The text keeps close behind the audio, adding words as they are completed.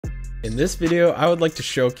In this video, I would like to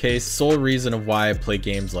showcase the sole reason of why I play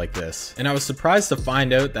games like this. And I was surprised to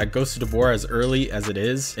find out that Ghost of Tabor, as early as it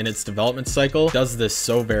is in its development cycle, does this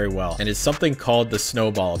so very well. And it's something called the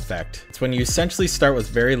snowball effect. It's when you essentially start with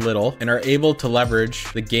very little and are able to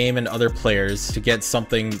leverage the game and other players to get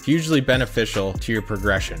something hugely beneficial to your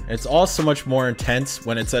progression. It's all so much more intense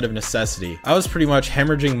when it's out of necessity. I was pretty much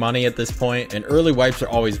hemorrhaging money at this point, and early wipes are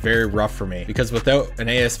always very rough for me because without an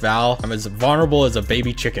AS Val, I'm as vulnerable as a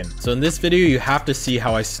baby chicken. So in this video, you have to see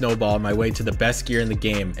how I snowball my way to the best gear in the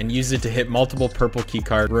game and use it to hit multiple purple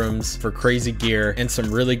keycard rooms for crazy gear and some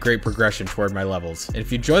really great progression toward my levels. And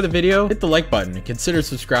if you enjoy the video, hit the like button and consider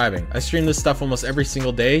subscribing. I stream this stuff almost every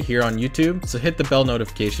single day here on YouTube, so hit the bell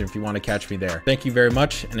notification if you want to catch me there. Thank you very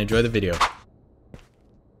much and enjoy the video.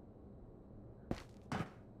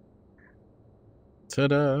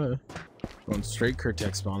 Ta-da! Going straight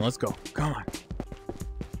Kurtek spawn. Let's go. Come on.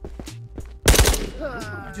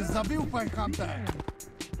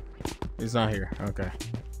 He's not here. Okay.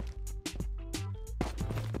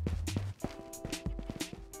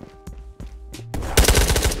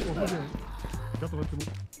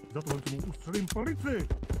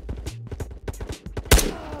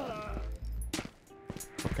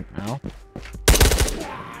 Fucking ow.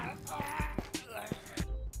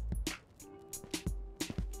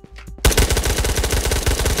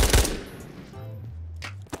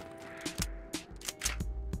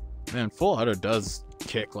 Man, full auto does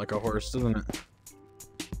kick like a horse, doesn't it?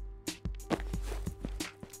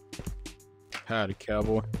 Howdy,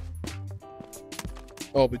 cowboy.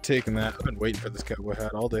 I'll be taking that. I've been waiting for this cowboy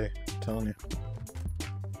hat all day. I'm telling you.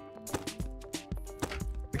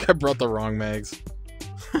 I think I brought the wrong mags.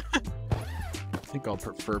 I think I'll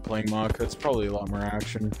prefer playing Maka. It's probably a lot more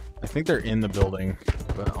action. I think they're in the building,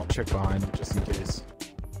 but I'll check behind just in case.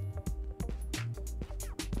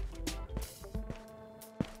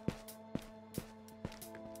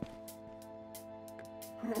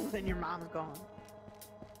 Then your mom's gone.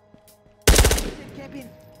 Camping.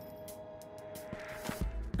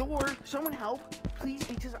 Door, someone help, please,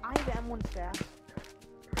 because I have M1 staff.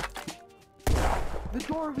 The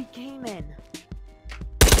door we came in.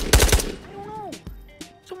 I don't know.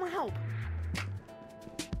 Someone help.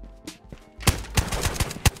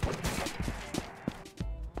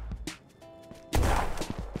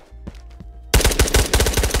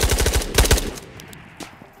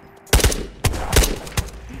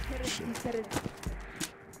 He said it.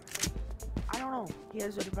 I don't know. He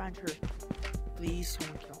has an adventure. Please,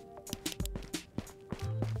 someone kill him.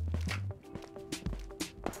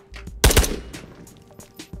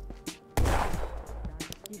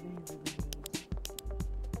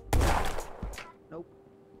 Nope.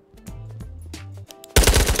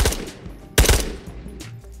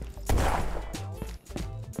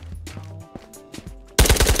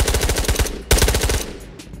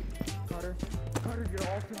 Carter, you're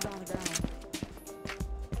all turned down.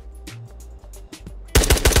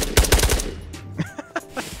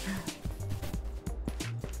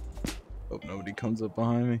 Hope nobody comes up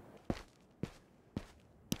behind me.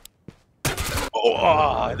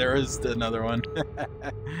 Oh, there is another one.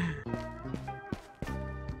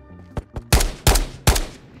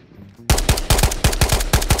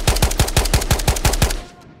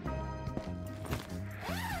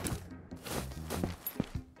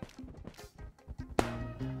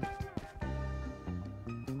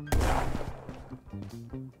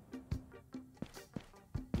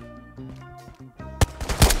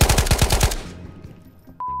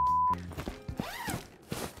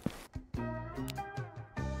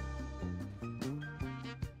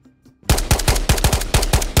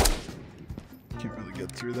 Can't really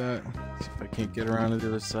get through that. See if I can't get around to the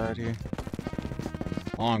other side here.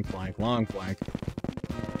 Long flank, long flank.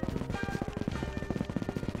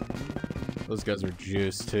 Those guys are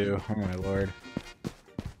juiced too. Oh my lord.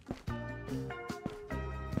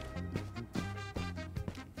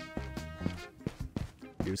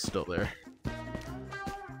 He was still there.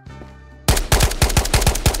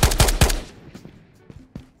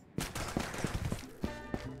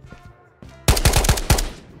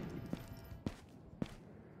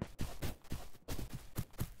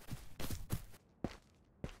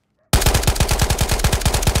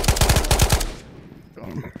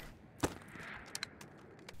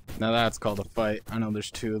 Now that's called a fight. I know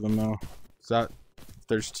there's two of them though. So that, if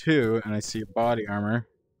there's two and I see body armor,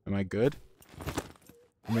 am I good?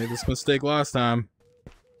 I made this mistake last time.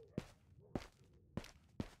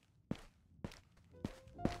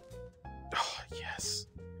 Oh, yes.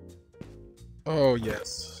 Oh,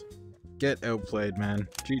 yes. Get outplayed, man.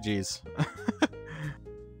 GG's.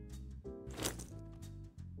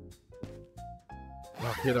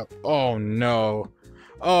 Get up. Oh no.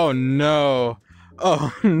 Oh no.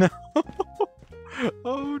 Oh no.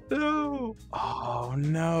 Oh no. Oh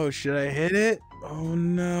no. Should I hit it? Oh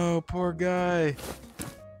no. Poor guy.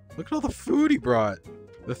 Look at all the food he brought.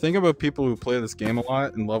 The thing about people who play this game a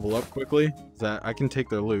lot and level up quickly is that I can take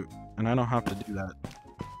their loot, and I don't have to do that.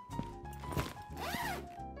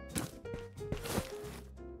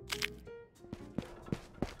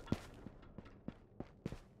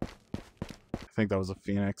 I think that was a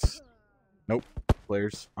Phoenix. Nope.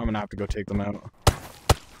 Players. I'm gonna have to go take them out.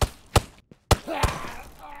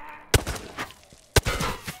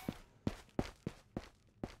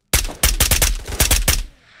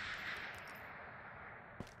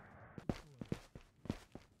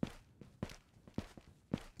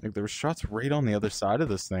 Like, there were shots right on the other side of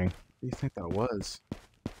this thing. What do you think that was?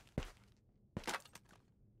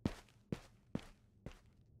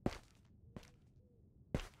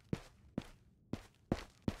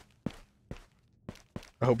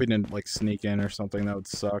 I hope he didn't, like, sneak in or something. That would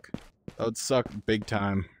suck. That would suck big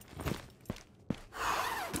time.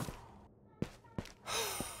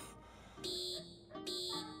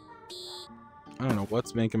 I don't know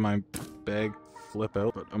what's making my bag flip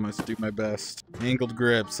out, but I must do my best. Angled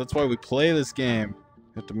grips. That's why we play this game.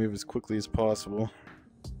 You have to move as quickly as possible.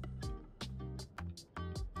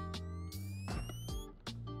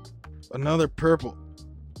 Another purple.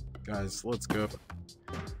 Guys, let's go.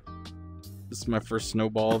 This is my first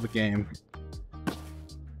snowball of the game.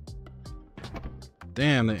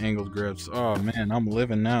 Damn, the angled grips. Oh man, I'm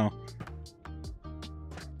living now.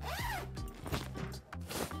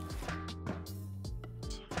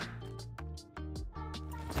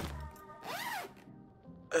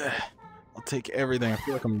 I'll take everything. I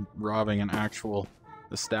feel like I'm robbing an actual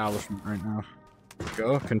establishment right now. There we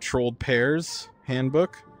go. Controlled pairs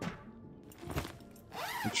handbook.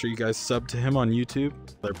 Make sure you guys sub to him on YouTube.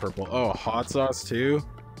 They're purple. Oh, hot sauce too?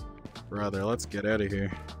 Brother, let's get out of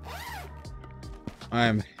here. I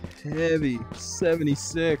am heavy.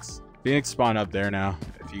 76. Phoenix spawned up there now,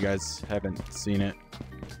 if you guys haven't seen it.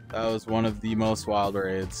 That was one of the most wild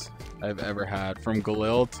raids I've ever had. From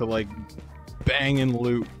Galil to, like, banging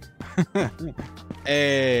loot.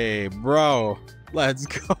 Hey, bro. Let's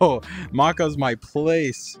go. Maka's my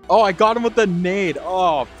place. Oh, I got him with the nade.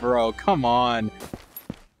 Oh, bro. Come on.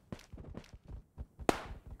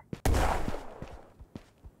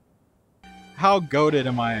 How goated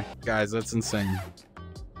am I? Guys, that's insane.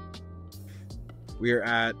 We are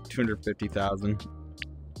at 250,000.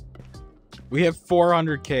 We have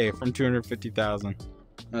 400k from 250,000.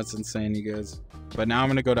 That's insane, you guys. But now I'm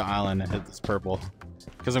going to go to island and hit this purple.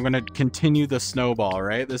 Because I'm going to continue the snowball,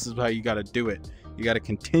 right? This is how you got to do it. You got to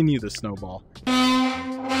continue the snowball. There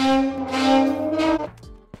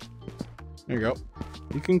you go.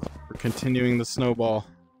 You can... We're continuing the snowball.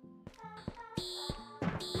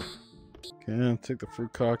 Okay, I'll take the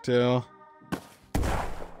fruit cocktail.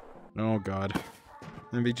 Oh god.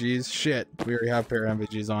 MVGs? Shit. We already have a pair of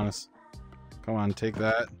MVGs on us. Come on, take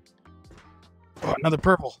that. Oh, another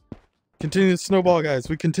purple. Continue the snowball, guys.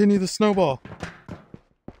 We continue the snowball.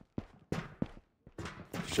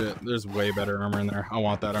 Shit, there's way better armor in there. I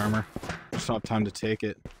want that armor. Just don't have time to take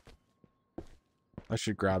it. I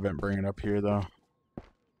should grab it and bring it up here, though.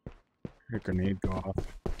 Your grenade go off.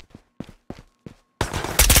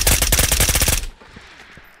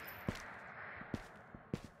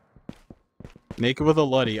 Naked with a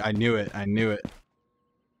Luddy. I knew it. I knew it.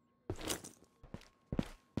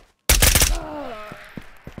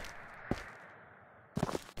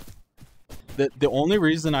 The only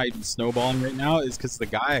reason I'm snowballing right now is because the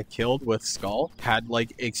guy I killed with Skull had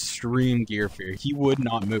like extreme gear fear. He would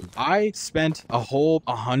not move. I spent a whole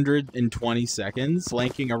 120 seconds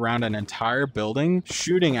flanking around an entire building,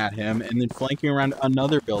 shooting at him, and then flanking around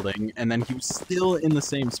another building, and then he was still in the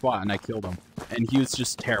same spot, and I killed him. And he was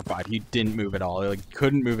just terrified. He didn't move at all. He like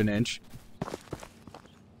couldn't move an inch.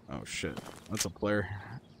 Oh shit, that's a player.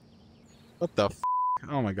 What the f?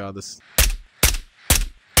 Oh my god, this...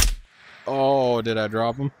 Oh, did I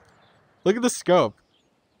drop him? Look at the scope.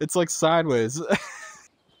 It's like sideways.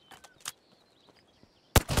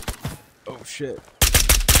 Oh shit.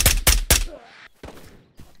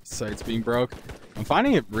 Sight's being broke. I'm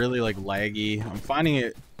finding it really like laggy. I'm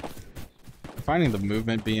finding the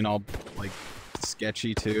movement being all like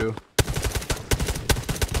sketchy too.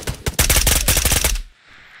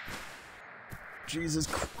 Jesus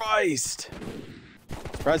Christ.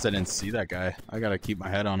 Surprised I didn't see that guy. I gotta keep my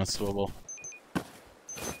head on a swivel.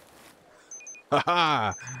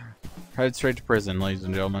 Haha! Head straight to prison, ladies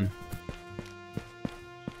and gentlemen.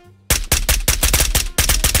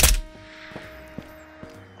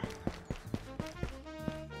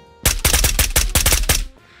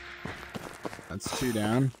 That's 2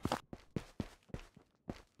 down.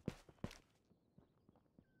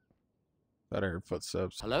 Thought I heard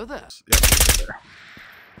footsteps. Hello there. Yep, right there.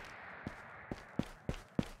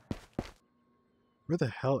 Where the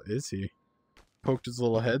hell is he? Poked his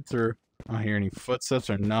little head through. I don't hear any footsteps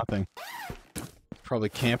or nothing. Probably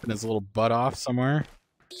camping his little butt off somewhere.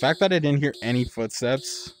 The fact that I didn't hear any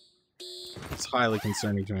footsteps is highly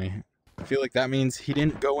concerning to me. I feel like that means he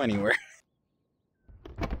didn't go anywhere.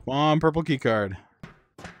 Come on, purple key card.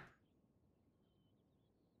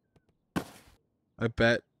 I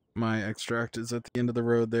bet my extract is at the end of the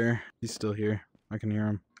road there. He's still here. I can hear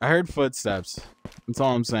him. I heard footsteps. That's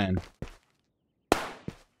all I'm saying.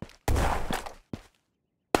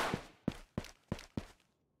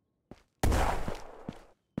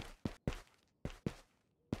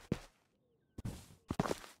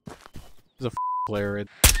 There's a player right.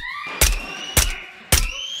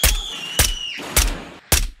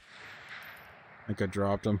 I think I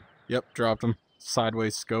dropped him. Yep, dropped him.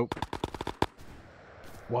 Sideways scope.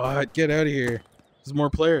 What? Get out of here. There's more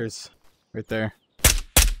players. Right there.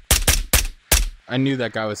 I knew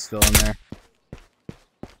that guy was still in there.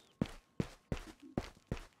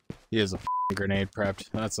 He has a grenade prepped.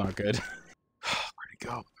 That's not good. Where'd he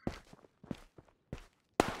go?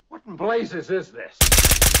 What in blazes is this?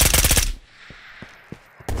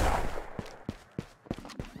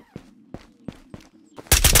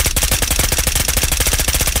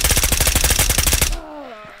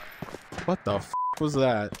 What the f was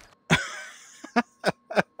that?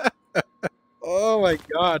 Oh my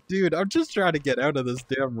god, dude. I'm just trying to get out of this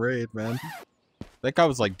damn raid, man. That guy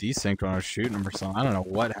was like desynced when I was shooting him or something. I don't know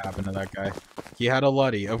what happened to that guy. He had a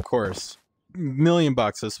Luddy, of course.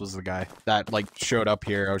 $1,000,000 this was the guy that like showed up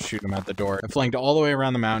here. I was shooting him at the door. I flanked all the way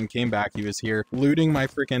around the mountain, came back. He was here looting my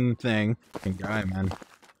freaking thing. Fucking guy, man.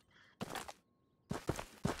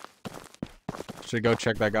 Should I go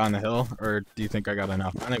check that guy on the hill? Or do you think I got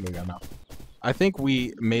enough? I think we got enough. I think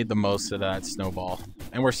we made the most of that snowball.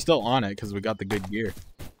 And we're still on it because we got the good gear.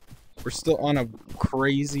 We're still on a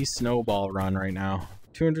crazy snowball run right now.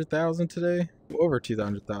 200,000 today? Over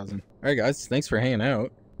 200,000. Alright guys, thanks for hanging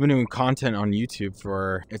out. I've been doing content on YouTube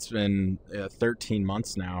for, it's been 13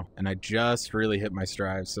 months now, and I just really hit my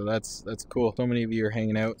stride, so that's cool. So many of you are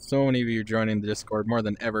hanging out, so many of you are joining the Discord more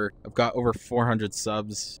than ever. I've got over 400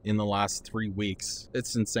 subs in the last 3 weeks.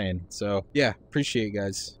 It's insane. So yeah, appreciate you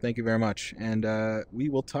guys. Thank you very much, and we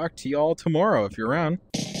will talk to y'all tomorrow if you're around.